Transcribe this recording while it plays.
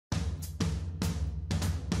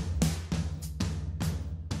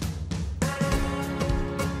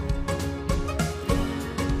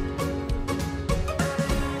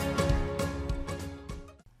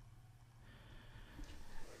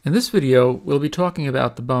In this video, we'll be talking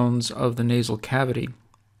about the bones of the nasal cavity.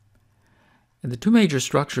 And the two major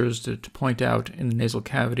structures to point out in the nasal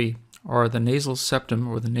cavity are the nasal septum,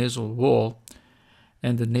 or the nasal wall,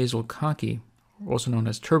 and the nasal conchae, also known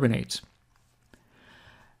as turbinates.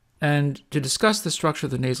 And to discuss the structure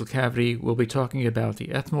of the nasal cavity, we'll be talking about the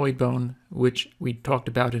ethmoid bone, which we talked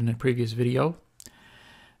about in a previous video,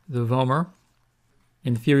 the vomer,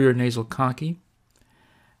 inferior nasal conchae,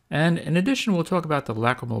 and in addition, we'll talk about the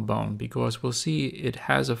lacrimal bone because we'll see it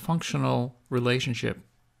has a functional relationship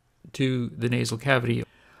to the nasal cavity,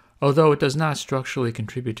 although it does not structurally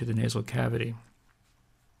contribute to the nasal cavity.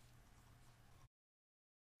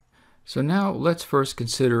 So now let's first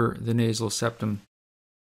consider the nasal septum.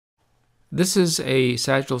 This is a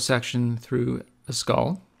sagittal section through a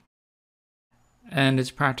skull, and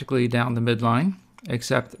it's practically down the midline,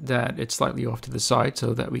 except that it's slightly off to the side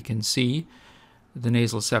so that we can see the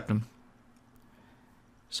nasal septum.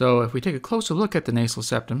 So if we take a closer look at the nasal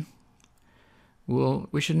septum,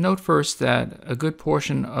 we should note first that a good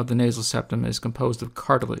portion of the nasal septum is composed of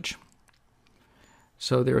cartilage.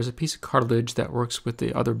 So there is a piece of cartilage that works with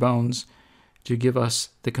the other bones to give us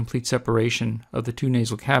the complete separation of the two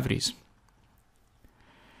nasal cavities.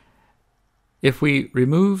 If we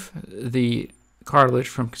remove the cartilage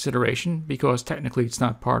from consideration, because technically it's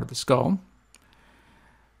not part of the skull,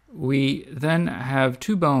 we then have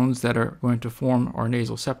two bones that are going to form our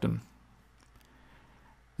nasal septum.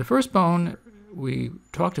 The first bone we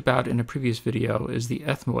talked about in a previous video is the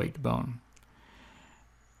ethmoid bone.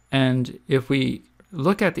 And if we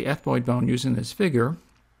look at the ethmoid bone using this figure,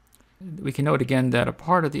 we can note again that a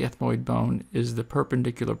part of the ethmoid bone is the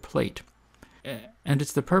perpendicular plate. And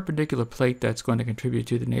it's the perpendicular plate that's going to contribute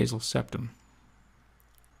to the nasal septum.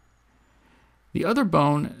 The other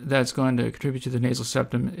bone that's going to contribute to the nasal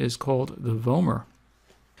septum is called the vomer.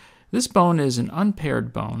 This bone is an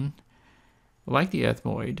unpaired bone, like the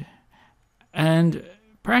ethmoid, and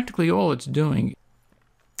practically all it's doing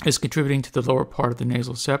is contributing to the lower part of the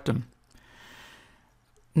nasal septum.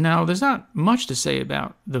 Now, there's not much to say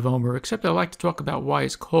about the vomer, except I'd like to talk about why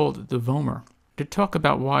it's called the vomer. To talk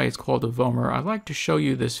about why it's called the vomer, I'd like to show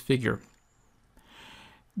you this figure.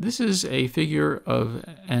 This is a figure of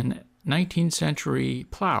an 19th century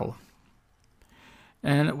plow.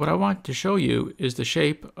 And what I want to show you is the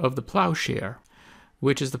shape of the plowshare,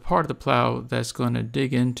 which is the part of the plow that's going to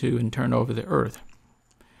dig into and turn over the earth.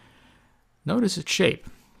 Notice its shape.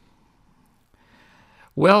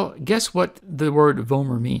 Well, guess what the word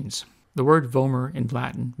vomer means? The word vomer in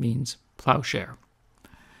Latin means plowshare.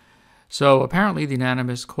 So apparently the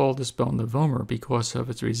anatomists called this bone the vomer because of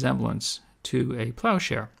its resemblance to a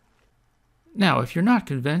plowshare. Now, if you're not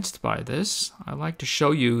convinced by this, I'd like to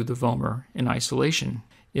show you the vomer in isolation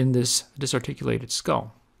in this disarticulated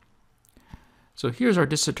skull. So here's our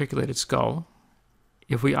disarticulated skull.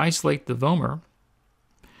 If we isolate the vomer,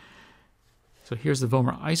 so here's the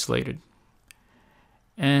vomer isolated,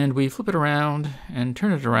 and we flip it around and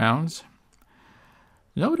turn it around,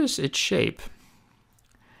 notice its shape.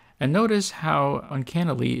 And notice how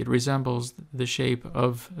uncannily it resembles the shape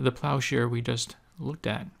of the plowshare we just looked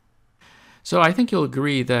at. So I think you'll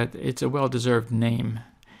agree that it's a well-deserved name.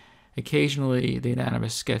 Occasionally, the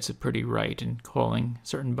anatomist gets it pretty right in calling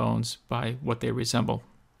certain bones by what they resemble.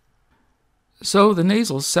 So the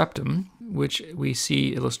nasal septum, which we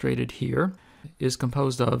see illustrated here, is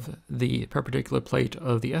composed of the perpendicular plate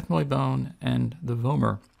of the ethmoid bone and the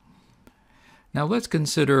vomer. Now let's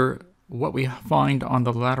consider what we find on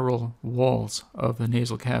the lateral walls of the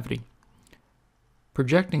nasal cavity.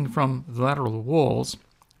 Projecting from the lateral walls,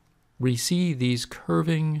 we see these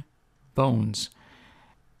curving bones.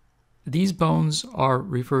 These bones are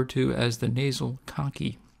referred to as the nasal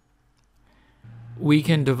conchae. We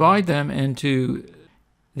can divide them into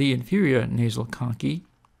the inferior nasal conchae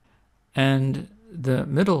and the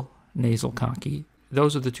middle nasal conchae.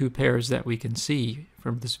 Those are the two pairs that we can see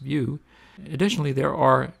from this view. Additionally, there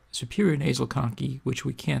are superior nasal conchae, which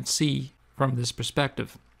we can't see from this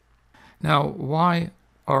perspective. Now, why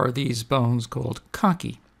are these bones called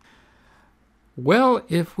conchae? Well,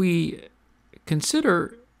 if we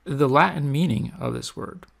consider the Latin meaning of this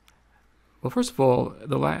word, well, first of all,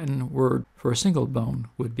 the Latin word for a single bone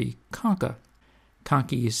would be concha.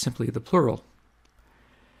 Conchae is simply the plural.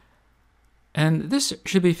 And this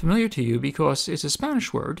should be familiar to you because it's a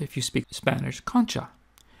Spanish word, if you speak Spanish, concha.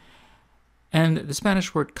 And the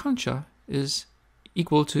Spanish word concha is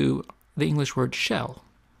equal to the English word shell.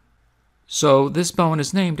 So this bone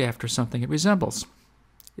is named after something it resembles.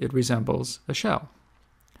 It resembles a shell.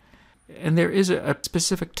 And there is a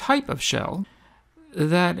specific type of shell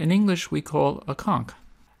that in English we call a conch.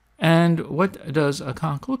 And what does a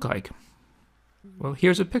conch look like? Well,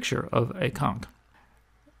 here's a picture of a conch.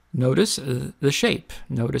 Notice the shape.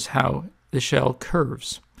 Notice how the shell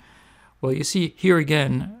curves. Well, you see here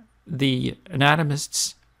again, the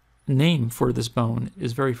anatomist's name for this bone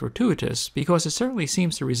is very fortuitous because it certainly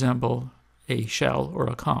seems to resemble a shell or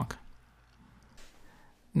a conch.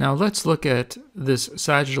 Now let's look at this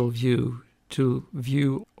sagittal view to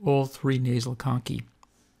view all three nasal conchae.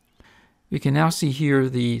 We can now see here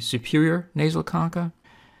the superior nasal concha,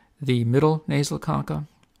 the middle nasal concha,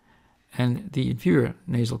 and the inferior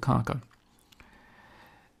nasal concha.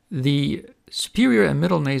 The superior and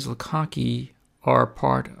middle nasal conchae are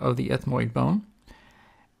part of the ethmoid bone,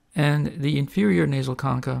 and the inferior nasal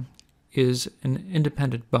concha is an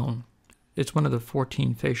independent bone. It's one of the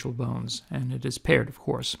 14 facial bones, and it is paired, of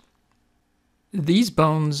course. These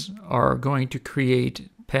bones are going to create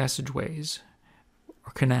passageways,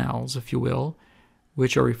 or canals, if you will,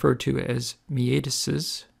 which are referred to as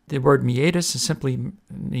meatuses. The word meatus simply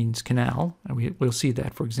means canal, and we'll see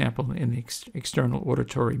that, for example, in the external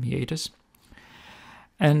auditory meatus.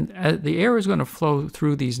 And the air is going to flow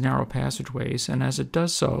through these narrow passageways, and as it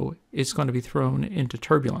does so, it's going to be thrown into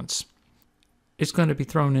turbulence. It's going to be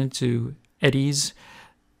thrown into eddies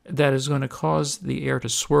that is going to cause the air to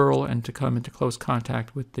swirl and to come into close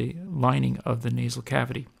contact with the lining of the nasal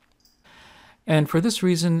cavity. And for this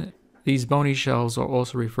reason, these bony shells are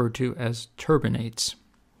also referred to as turbinates.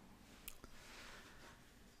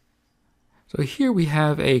 So here we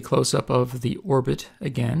have a close-up of the orbit,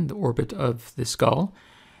 again, the orbit of the skull.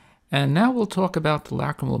 And now we'll talk about the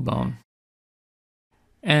lacrimal bone.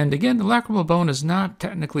 And again, the lacrimal bone is not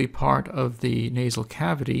technically part of the nasal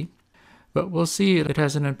cavity, but we'll see it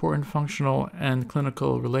has an important functional and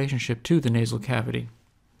clinical relationship to the nasal cavity.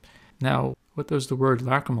 Now, what does the word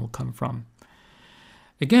lacrimal come from?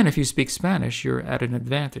 Again, if you speak Spanish, you're at an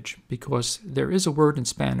advantage because there is a word in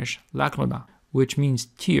Spanish, lacrima, which means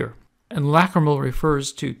tear. And lacrimal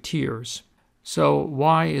refers to tears. So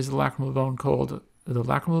why is the lacrimal bone called the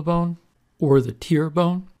lacrimal bone or the tear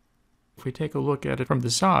bone? If we take a look at it from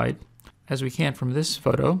the side, as we can from this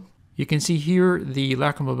photo, you can see here the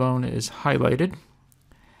lacrimal bone is highlighted,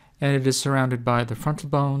 and it is surrounded by the frontal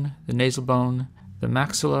bone, the nasal bone, the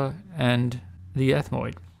maxilla, and the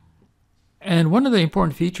ethmoid. And one of the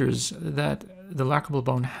important features that the lacrimal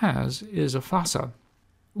bone has is a fossa,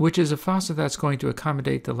 which is a fossa that's going to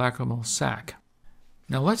accommodate the lacrimal sac.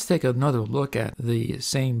 Now let's take another look at the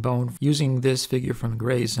same bone using this figure from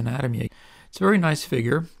Gray's Anatomy. It's a very nice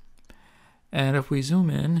figure. And if we zoom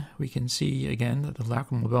in, we can see again the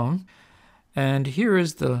lacrimal bone. And here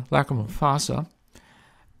is the lacrimal fossa.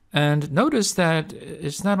 And notice that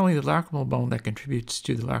it's not only the lacrimal bone that contributes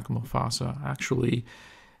to the lacrimal fossa. Actually,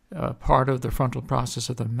 part of the frontal process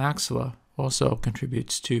of the maxilla also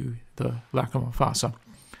contributes to the lacrimal fossa.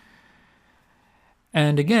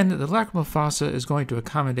 And again, the lacrimal fossa is going to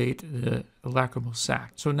accommodate the lacrimal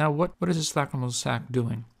sac. So now what is this lacrimal sac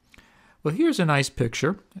doing? Well, here's a nice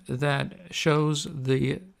picture that shows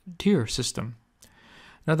the tear system.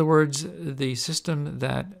 In other words, the system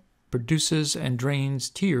that produces and drains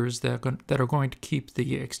tears that are going to keep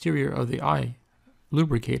the exterior of the eye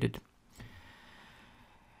lubricated.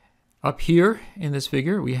 Up here in this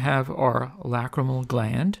figure, we have our lacrimal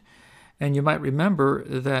gland. And you might remember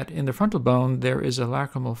that in the frontal bone, there is a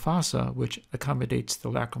lacrimal fossa which accommodates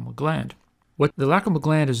the lacrimal gland. What the lacrimal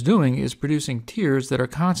gland is doing is producing tears that are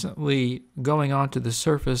constantly going onto the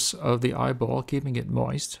surface of the eyeball, keeping it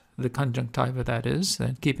moist, the conjunctiva that is,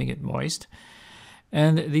 and keeping it moist.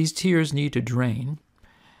 And these tears need to drain.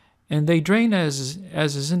 And they drain as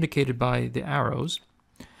is indicated by the arrows.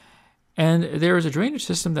 And there is a drainage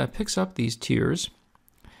system that picks up these tears.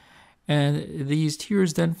 And these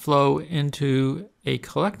tears then flow into a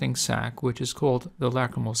collecting sac, which is called the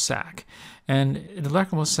lacrimal sac. And the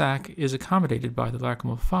lacrimal sac is accommodated by the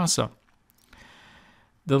lacrimal fossa.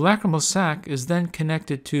 The lacrimal sac is then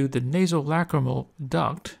connected to the nasolacrimal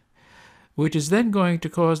duct, which is then going to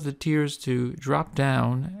cause the tears to drop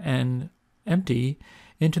down and empty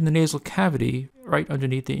into the nasal cavity right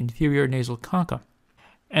underneath the inferior nasal concha.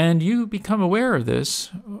 And you become aware of this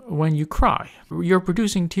when you cry. You're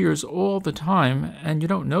producing tears all the time, and you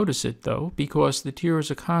don't notice it, though, because the tears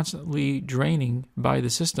are constantly draining by the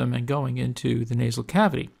system and going into the nasal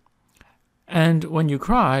cavity. And when you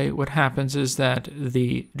cry, what happens is that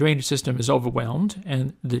the drainage system is overwhelmed,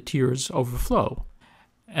 and the tears overflow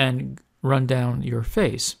and run down your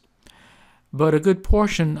face. But a good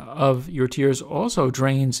portion of your tears also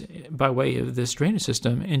drains by way of this drainage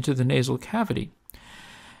system into the nasal cavity.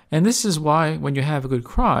 And this is why when you have a good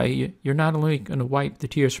cry, you're not only going to wipe the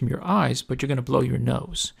tears from your eyes, but you're going to blow your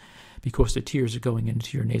nose, because the tears are going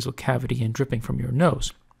into your nasal cavity and dripping from your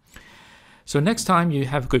nose. So next time you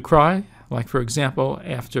have a good cry, like for example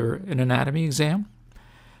after an anatomy exam,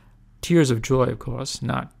 tears of joy, of course,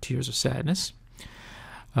 not tears of sadness,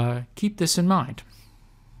 keep this in mind.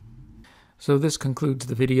 So this concludes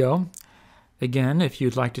the video. Again, if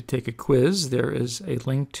you'd like to take a quiz, there is a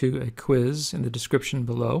link to a quiz in the description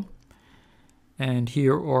below. And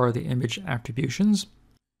here are the image attributions.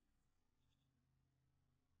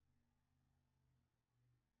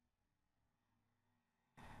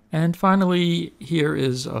 And finally, here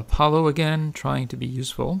is Apollo again, trying to be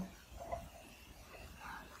useful.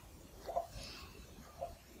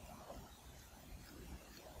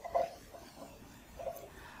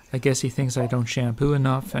 I guess he thinks I don't shampoo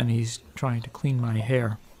enough, and he's trying to clean my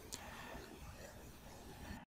hair.